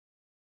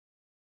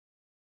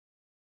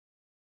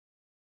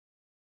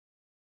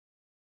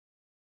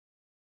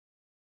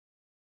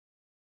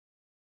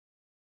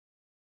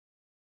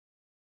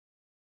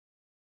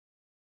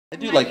I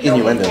do like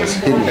innuendos.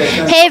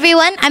 Hey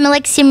everyone, I'm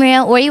Alexia Maria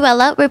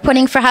Orihuela,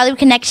 reporting for Hollywood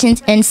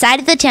Connections inside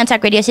of the Town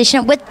Talk radio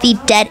station with the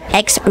Dead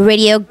X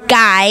Radio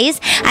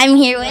guys. I'm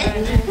here with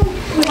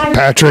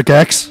Patrick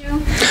X.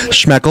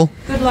 Schmeckle.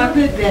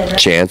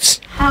 Chance.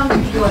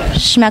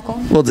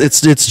 Schmeckle. Well,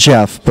 it's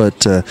Jeff,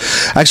 but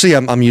actually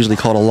I'm usually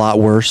called a lot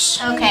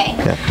worse. Okay.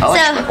 Yeah.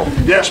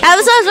 I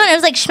was wondering, it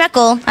was like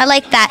Schmeckle. I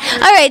like that.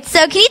 All right,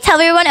 so can you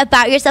tell everyone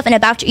about yourself and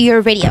about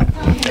your radio?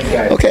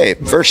 Okay,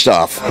 first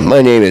off,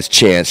 my name is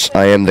Chance.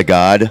 I am the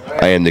God.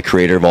 I am the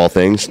creator of all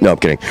things. No, I'm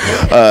kidding.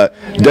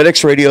 Dead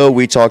X Radio,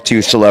 we talk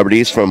to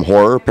celebrities from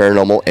horror,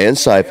 paranormal, and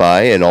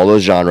sci-fi, and all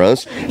those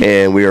genres,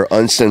 and we are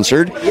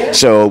uncensored.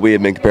 So we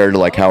have been compared to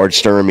like Howard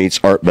Stern meets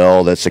Art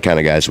Bell. That's the kind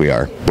of guys we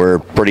are. We're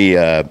pretty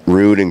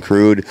rude and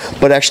crude,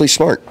 but actually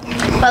smart.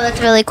 Well,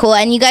 that's really cool.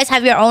 And you guys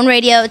have your own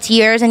radio. It's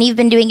yours, and you've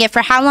been doing it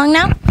for how long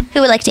now? Who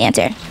would like to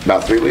answer?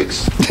 About 3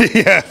 weeks.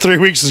 Yeah, 3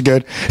 weeks is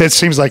good. It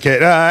seems like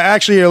it.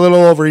 Actually, a little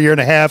over a year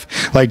and a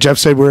half. Like Jeff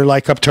said, we're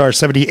like up to our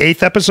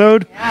 78th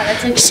episode. Yeah,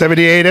 that's okay.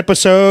 78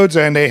 episodes,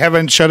 and they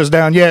haven't shut us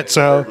down yet.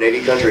 So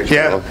 80 countries.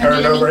 yeah,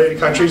 over 80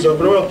 countries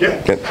over the world.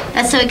 Yeah.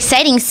 That's so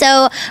exciting.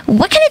 So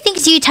what kind of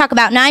things do you talk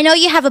about? Now, I know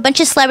you have a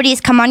bunch of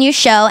celebrities come on your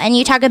show, and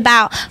you talk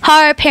about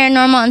horror,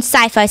 paranormal, and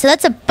sci-fi. So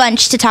that's a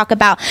bunch to talk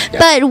about. Yeah.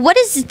 But what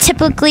is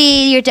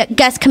typically your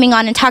guests coming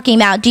on and talking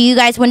about? Do you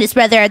guys, when it's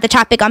rather the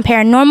topic on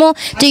paranormal,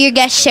 do your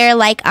guests share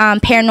like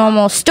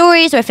paranormal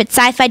stories, or if it's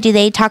sci-fi, do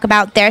they talk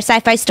about their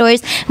sci-fi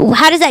stories?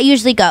 How does that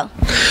usually go?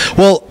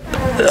 Well,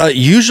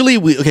 usually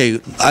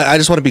I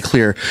just want to be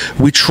clear.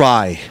 We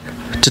try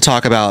to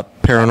talk about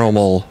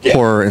paranormal,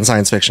 horror, and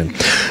science fiction.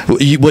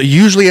 What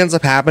usually ends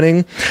up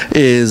happening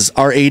is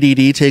our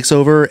ADD takes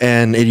over,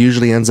 and it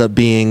usually ends up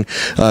being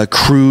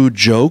crude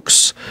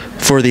jokes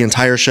for the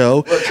entire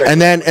show.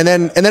 And then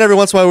every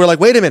once in a while we're like,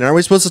 wait a minute, are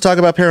we supposed to talk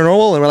about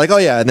paranormal? And we're like, oh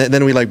yeah, and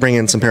then we like bring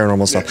in some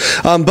paranormal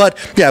stuff. But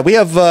yeah, we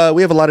have a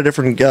lot of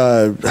different.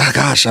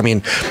 Gosh, I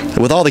mean,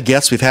 with all the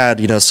guests we've had,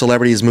 you know,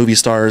 celebrities, movie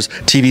stars,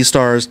 TV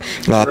stars,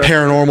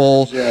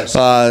 paranormal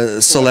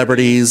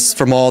celebrities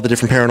from all the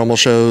different paranormal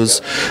shows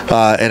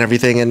and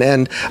everything. And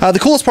the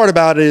coolest part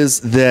about it is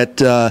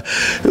that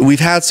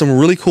we've had some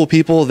really cool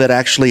people that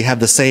actually have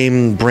the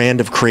same brand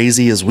of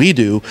crazy as we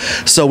do.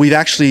 So we've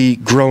actually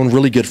grown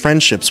really good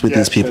friendships with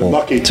these people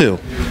too.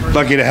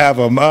 Lucky to have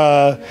them.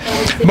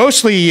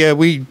 Mostly,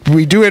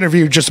 we do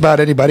interview just about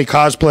anybody,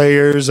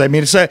 cosplayers. I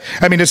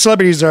mean, the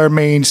celebrities are our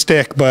main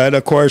stick, but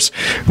of course,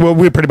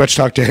 we pretty much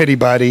talk to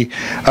anybody.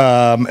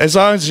 As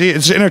long as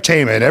it's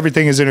entertainment,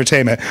 everything is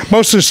entertainment.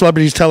 Most of the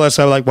celebrities tell us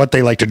like what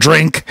they like to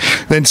drink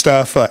and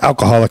stuff,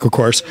 alcoholic, of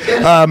course,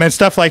 and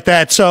stuff like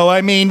that. So,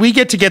 I mean, we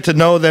get to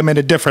know them in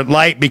a different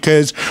light,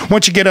 because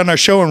once you get on our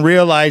show and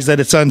realize that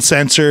it's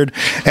uncensored,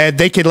 and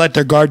they can let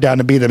their guard down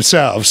and be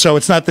themselves. So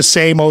it's not the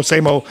same old.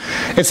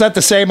 It's not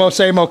the same old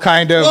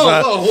kind of.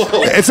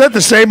 It's not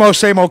the same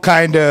old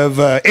kind of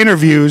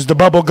interviews, the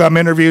bubblegum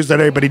interviews that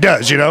everybody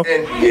does. You know.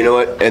 And you know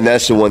what? And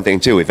that's the one thing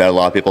too. We've had a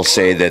lot of people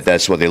say that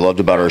that's what they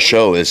loved about our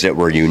show, is that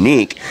we're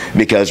unique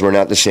because we're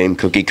not the same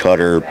cookie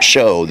cutter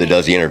show that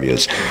does the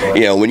interviews.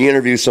 You know, when you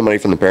interview somebody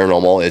from the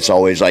paranormal, it's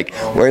always like,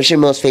 where's your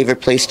most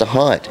favorite place to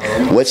haunt?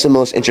 What's the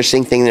most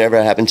interesting thing that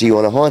ever happened to you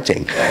on a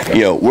haunting?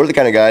 You know, we're the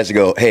kind of guys that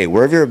go, hey,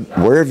 where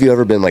have you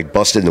ever been like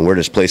busted in the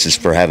weirdest places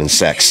for having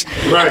sex?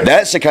 Right.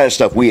 That's the kind of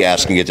stuff we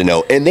ask and get to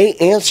know, and they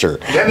answer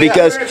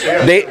because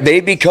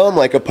they become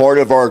like a part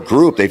of our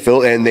group. They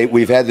feel, and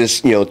we've had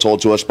this, you know,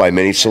 told to us by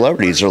many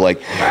celebrities. They're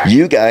like,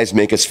 you guys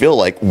make us feel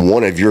like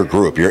one of your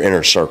group, your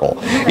inner circle,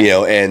 you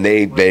know, and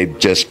they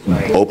just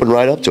open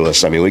right up to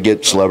us. I mean, we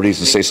get celebrities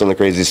to say some of the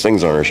craziest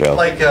things on our show.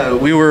 Like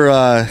we were.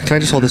 Can I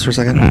just hold this for a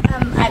second?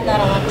 I'm not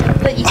allowed to,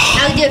 but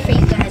I'll do it for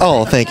you guys.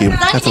 Oh, thank you.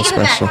 I feel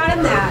special.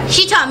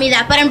 She taught me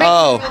that, but I'm breaking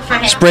the rule for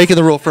him. It's breaking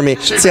the rule for me.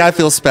 See, I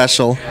feel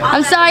special.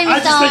 I'm sorry,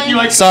 Miss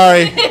Dawn.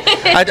 Sorry.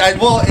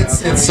 Well,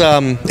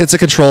 it's a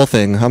control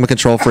thing. I'm a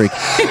control freak,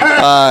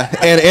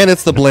 and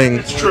it's the bling.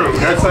 It's true.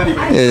 That's not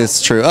even.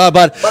 It's true.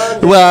 But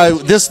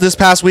this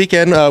past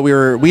weekend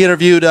we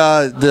interviewed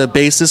the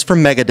bassist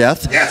from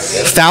Megadeth,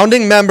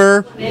 founding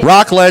member,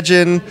 rock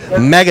legend,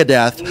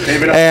 Megadeth,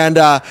 and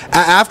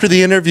after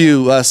the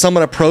interview,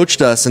 someone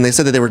approached us and they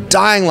said that they were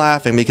dying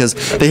laughing because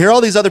they hear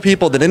all these other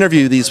people that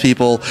interview these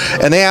people,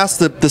 and they ask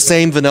the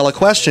same vanilla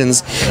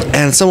questions,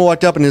 and someone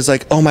walked up and was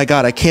like, oh my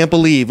god, I can't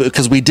believe,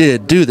 because we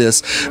did do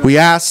this, we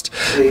asked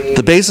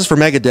the bassist for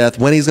Megadeth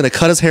when he's going to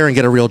cut his hair and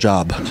get a real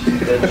job.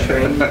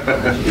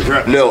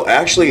 No,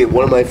 actually,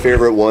 one of my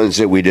favorite ones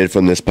that we did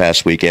from this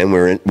past weekend,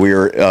 we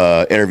were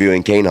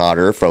interviewing Kane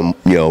Hodder from,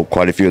 you know,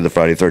 quite a few of the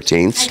Friday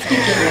 13th.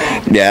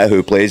 Yeah,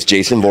 who plays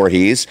Jason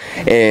Voorhees.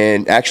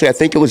 And actually, I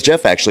think it was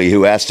Jeff actually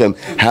who asked him,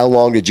 how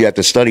long did you have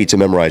to study to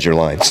memorize your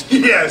lines?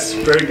 Yes,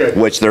 very good.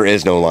 Which there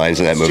is no lines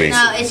in that movie.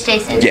 No, it's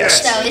Jason.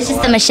 Yes. So it's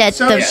just the machete.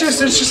 So it's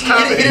just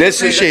comedy.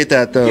 Appreciate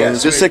that though. Yeah,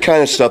 this is the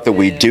kind of stuff that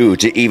we do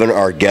to even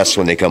our guests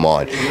when they come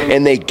on,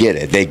 and they get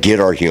it. They get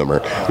our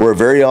humor. We're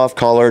very often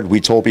off-colored. We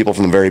told people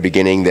from the very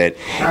beginning that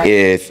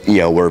if,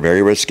 we're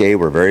very risque,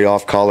 we're very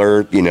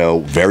off-color,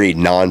 very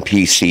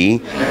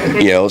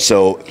non-PC,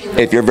 so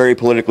if you're very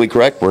politically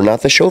correct, we're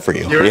not the show for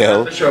you.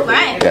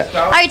 Right. Yeah.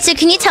 All right, so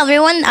can you tell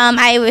everyone,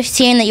 I was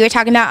seeing that you were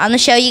talking about on the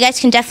show, you guys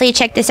can definitely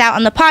check this out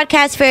on the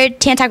podcast for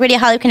Tan Talk Radio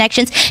Hollywood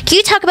Connections. Can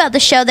you talk about the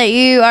show that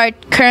you are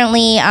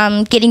currently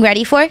getting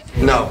ready for?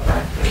 No.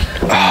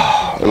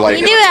 Like,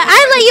 You do it.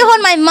 I let you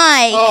hold my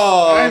mic.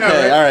 Oh,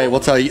 okay. All right, we'll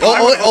tell you.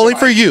 Only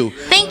for you.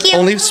 Thank you.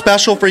 Only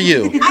special for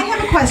you. I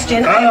have a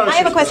question. I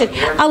have a question.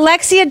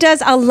 Alexia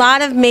does a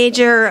lot of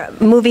major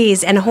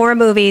movies and horror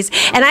movies,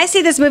 and I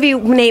see this movie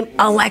named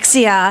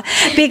Alexia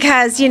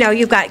because,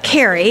 you've got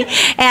Carrie,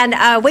 and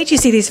wait till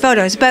you see these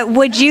photos, but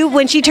would you,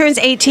 when she turns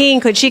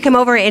 18, could she come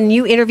over and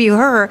you interview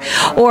her,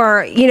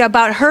 or,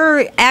 about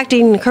her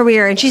acting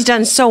career, and she's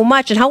done so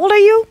much, and how old are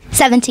you?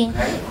 17.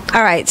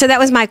 All right, so that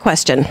was my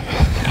question.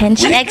 And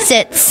she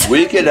exits.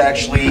 we could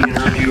actually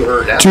interview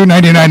her now.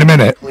 $2.99 a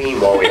minute. Clean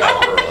while we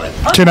have her on.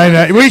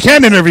 $2.99. We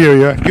can interview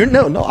you. I'm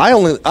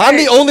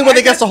the only one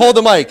that gets to hold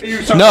the mic.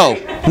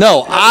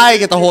 No, I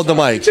get to hold the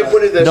mic. To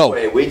put it this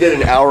way, we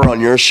did an hour on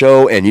your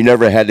show, and you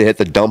never had to hit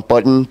the dump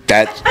button.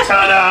 That's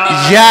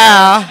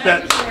Yeah.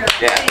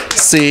 yeah.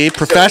 See,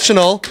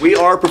 professional. We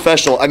are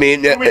professional. I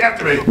mean, We have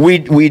to be.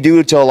 we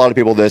do tell a lot of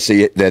people this,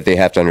 that they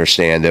have to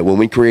understand that when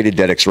we created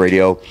DedX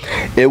Radio,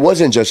 it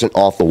wasn't just an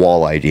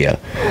off-the-wall idea.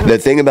 The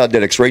thing about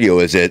DedX Radio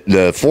is that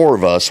the four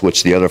of us,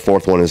 which the other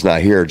fourth one is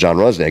not here, John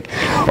Rusnick,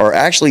 are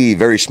actually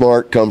very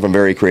smart, come from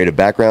very creative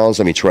backgrounds.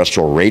 I mean,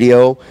 terrestrial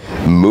radio,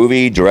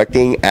 movie,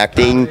 directing,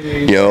 acting,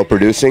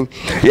 producing.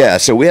 Yeah,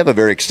 so we have a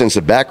very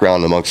extensive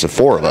background amongst the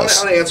four of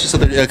us. I want to answer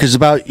something because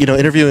about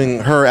interviewing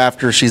her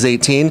after she's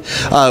 18.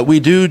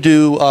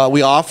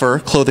 We offer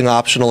clothing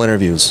optional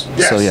interviews.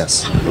 Yes. So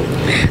yes.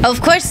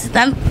 Of course,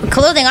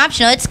 clothing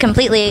optional. It's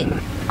completely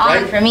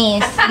on for me,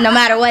 no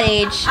matter what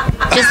age.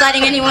 Just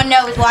letting anyone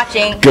know who's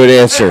watching. Good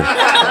answer.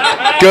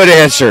 Good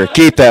answer.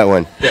 Keep that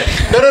one. No.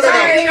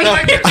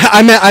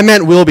 I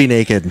meant we'll be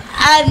naked. No,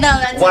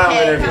 that's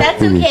okay.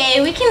 That's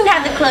okay. We can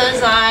have the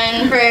clothes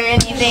on for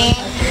anything.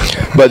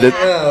 But at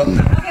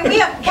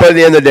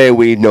the end of the day,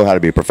 we know how to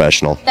be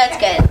professional. That's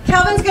good.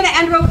 Calvin's going to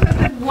end real quick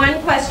with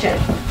one question.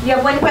 You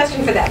have one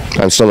question for them.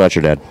 I'm still not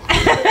your dad.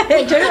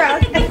 Turn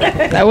around.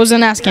 I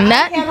wasn't asking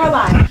that. Camera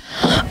live.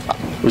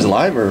 Was it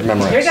live or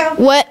memorized? Here you go.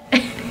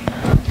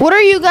 What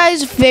are you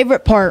guys'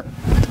 favorite part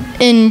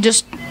in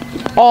just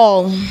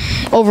all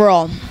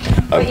overall?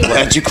 I'm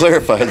glad you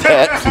clarified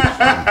that.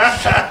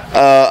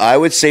 I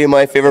would say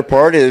my favorite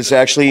part is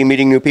actually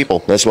meeting new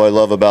people. That's what I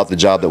love about the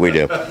job that we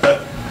do.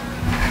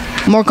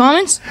 More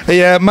comments?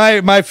 Yeah,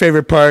 my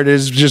favorite part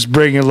is just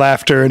bringing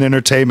laughter and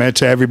entertainment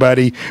to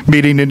everybody,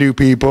 meeting the new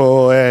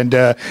people, and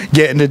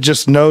getting to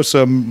just know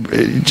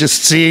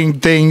just seeing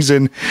things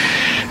and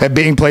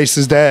being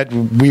places that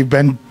we've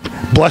been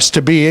blessed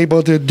to be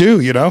able to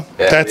do.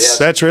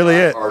 That's really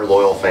it. Our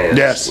loyal fans.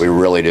 Yes. We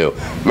really do.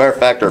 Matter of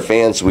fact, our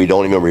fans, we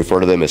don't even refer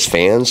to them as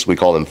fans. We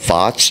call them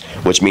FOTS,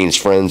 which means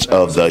friends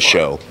of the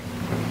show.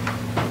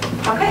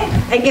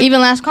 Okay. Even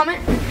last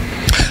comment?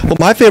 Well,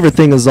 my favorite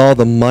thing is all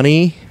the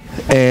money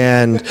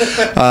and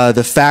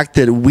the fact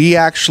that we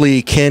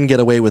actually can get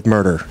away with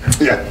murder.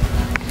 Yeah.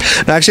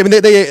 No,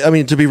 actually, I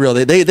mean, to be real,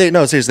 no,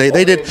 seriously,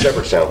 they did.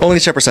 Only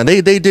Shepherdstown.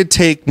 They did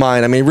take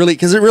mine. I mean, really,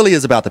 because it really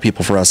is about the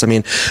people for us. I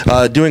mean,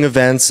 doing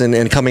events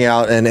and coming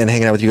out and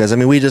hanging out with you guys. I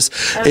mean,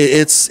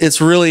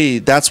 it's really,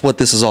 that's what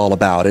this is all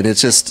about, and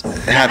it's just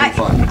having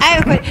fun. I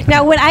have a question.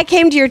 Now, when I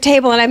came to your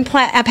table and I'm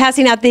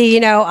passing out the,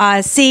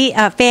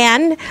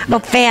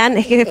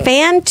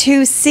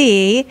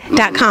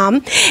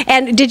 fan2c.com,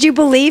 and did you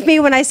believe me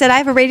when I said I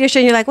have a radio show?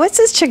 And you're like, what's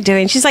this chick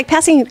doing? She's like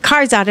passing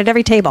cards out at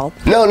every table.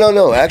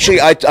 No.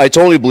 Actually, I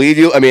totally believe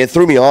you. I mean, it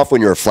threw me off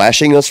when you were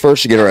flashing us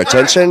first to get our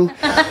attention,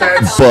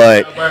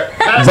 but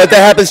that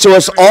happens to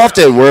us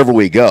often wherever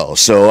we go.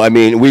 So, I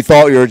mean, we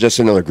thought you were just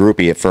another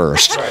groupie at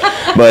first,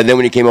 but then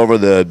when you came over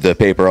the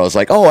paper, I was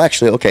like, oh,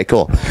 actually, okay,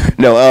 cool.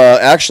 No,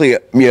 actually,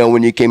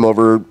 when you came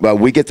over,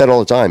 we get that all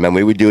the time, and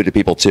we would do it to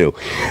people too.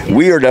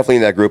 We are definitely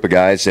that group of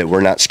guys that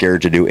we're not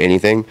scared to do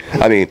anything.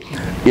 I mean,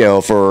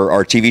 for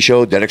our TV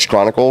show, DedX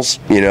Chronicles,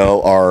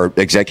 our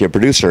executive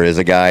producer is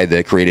a guy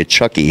that created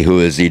Chucky, who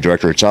is the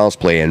director of Child's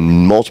Play and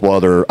multiple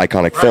other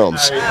iconic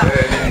films.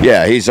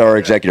 Yeah, he's our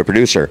executive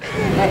producer.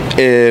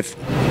 If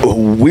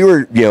we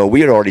were, we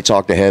had already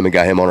talked to him and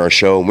got him on our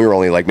show, and we were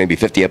only like maybe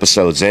 50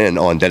 episodes in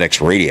on DedX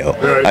Radio.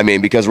 I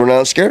mean, because we're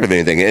not scared of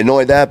anything. And not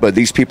only that, but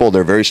these people,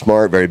 they're very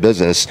smart, very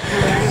business.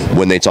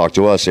 When they talk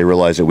to us, they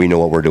realize that we know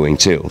what we're doing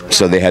too.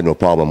 So they had no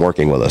problem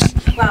working with us.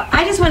 Well,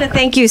 I just want to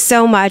thank you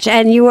so much,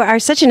 and you are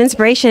such an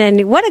inspiration,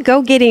 and what a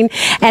go-getting.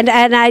 And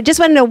I just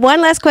want to know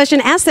one last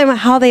question. Ask them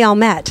how they all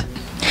met.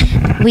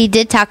 We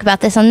did talk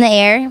about this on the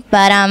air,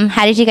 but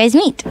how did you guys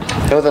meet?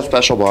 It was a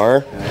special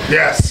bar.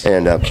 Yes.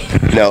 And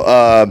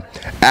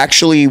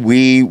actually,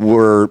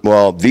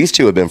 these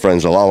two have been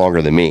friends a lot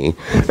longer than me.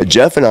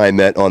 Jeff and I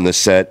met on the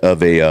set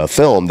of a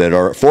film that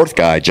our fourth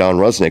guy, John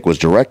Rusnick, was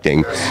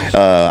directing.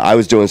 I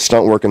was doing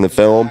stunt work in the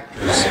film.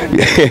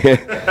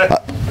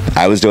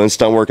 I was doing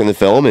stunt work in the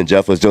film, and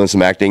Jeff was doing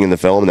some acting in the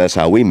film, and that's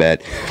how we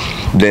met.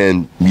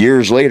 Then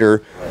years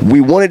later,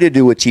 we wanted to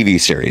do a TV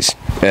series.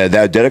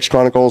 That Dead X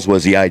Chronicles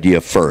was the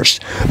idea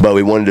first, but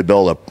we wanted to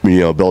build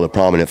a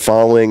prominent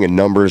following and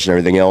numbers and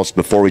everything else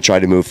before we tried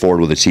to move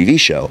forward with a TV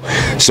show.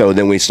 So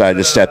then we decided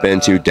to step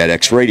into Dead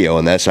X Radio,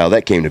 and that's how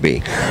that came to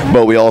be.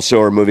 But we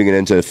also are moving it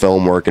into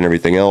film work and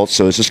everything else,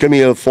 so it's just going to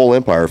be a full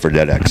empire for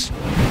Dead X.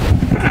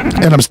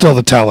 And I'm still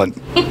the talent.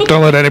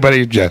 Don't let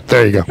anybody. Yeah,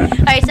 there you go. All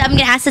right, so I'm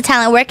gonna ask the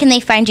talent. Where can they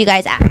find you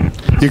guys at?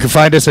 You can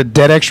find us at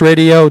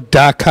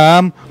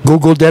deadxradio.com.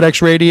 Google Dead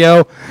X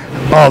Radio.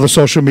 All the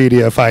social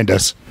media. Find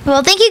us.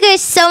 Well, thank you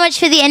guys so much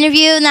for the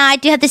interview. Now, I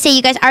do have to say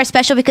you guys are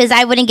special because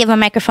I wouldn't give a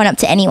microphone up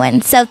to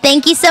anyone. So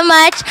thank you so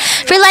much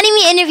for letting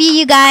me interview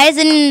you guys.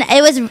 And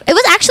it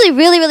was actually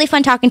really, really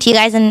fun talking to you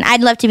guys. And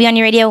I'd love to be on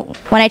your radio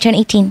when I turn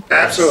 18.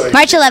 Absolutely.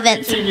 March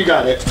 11th. You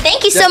got it.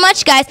 Thank you so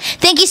much, guys.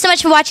 Thank you so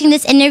much for watching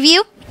this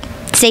interview.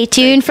 Stay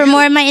tuned for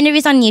more of my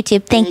interviews on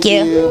YouTube. Thank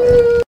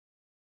you.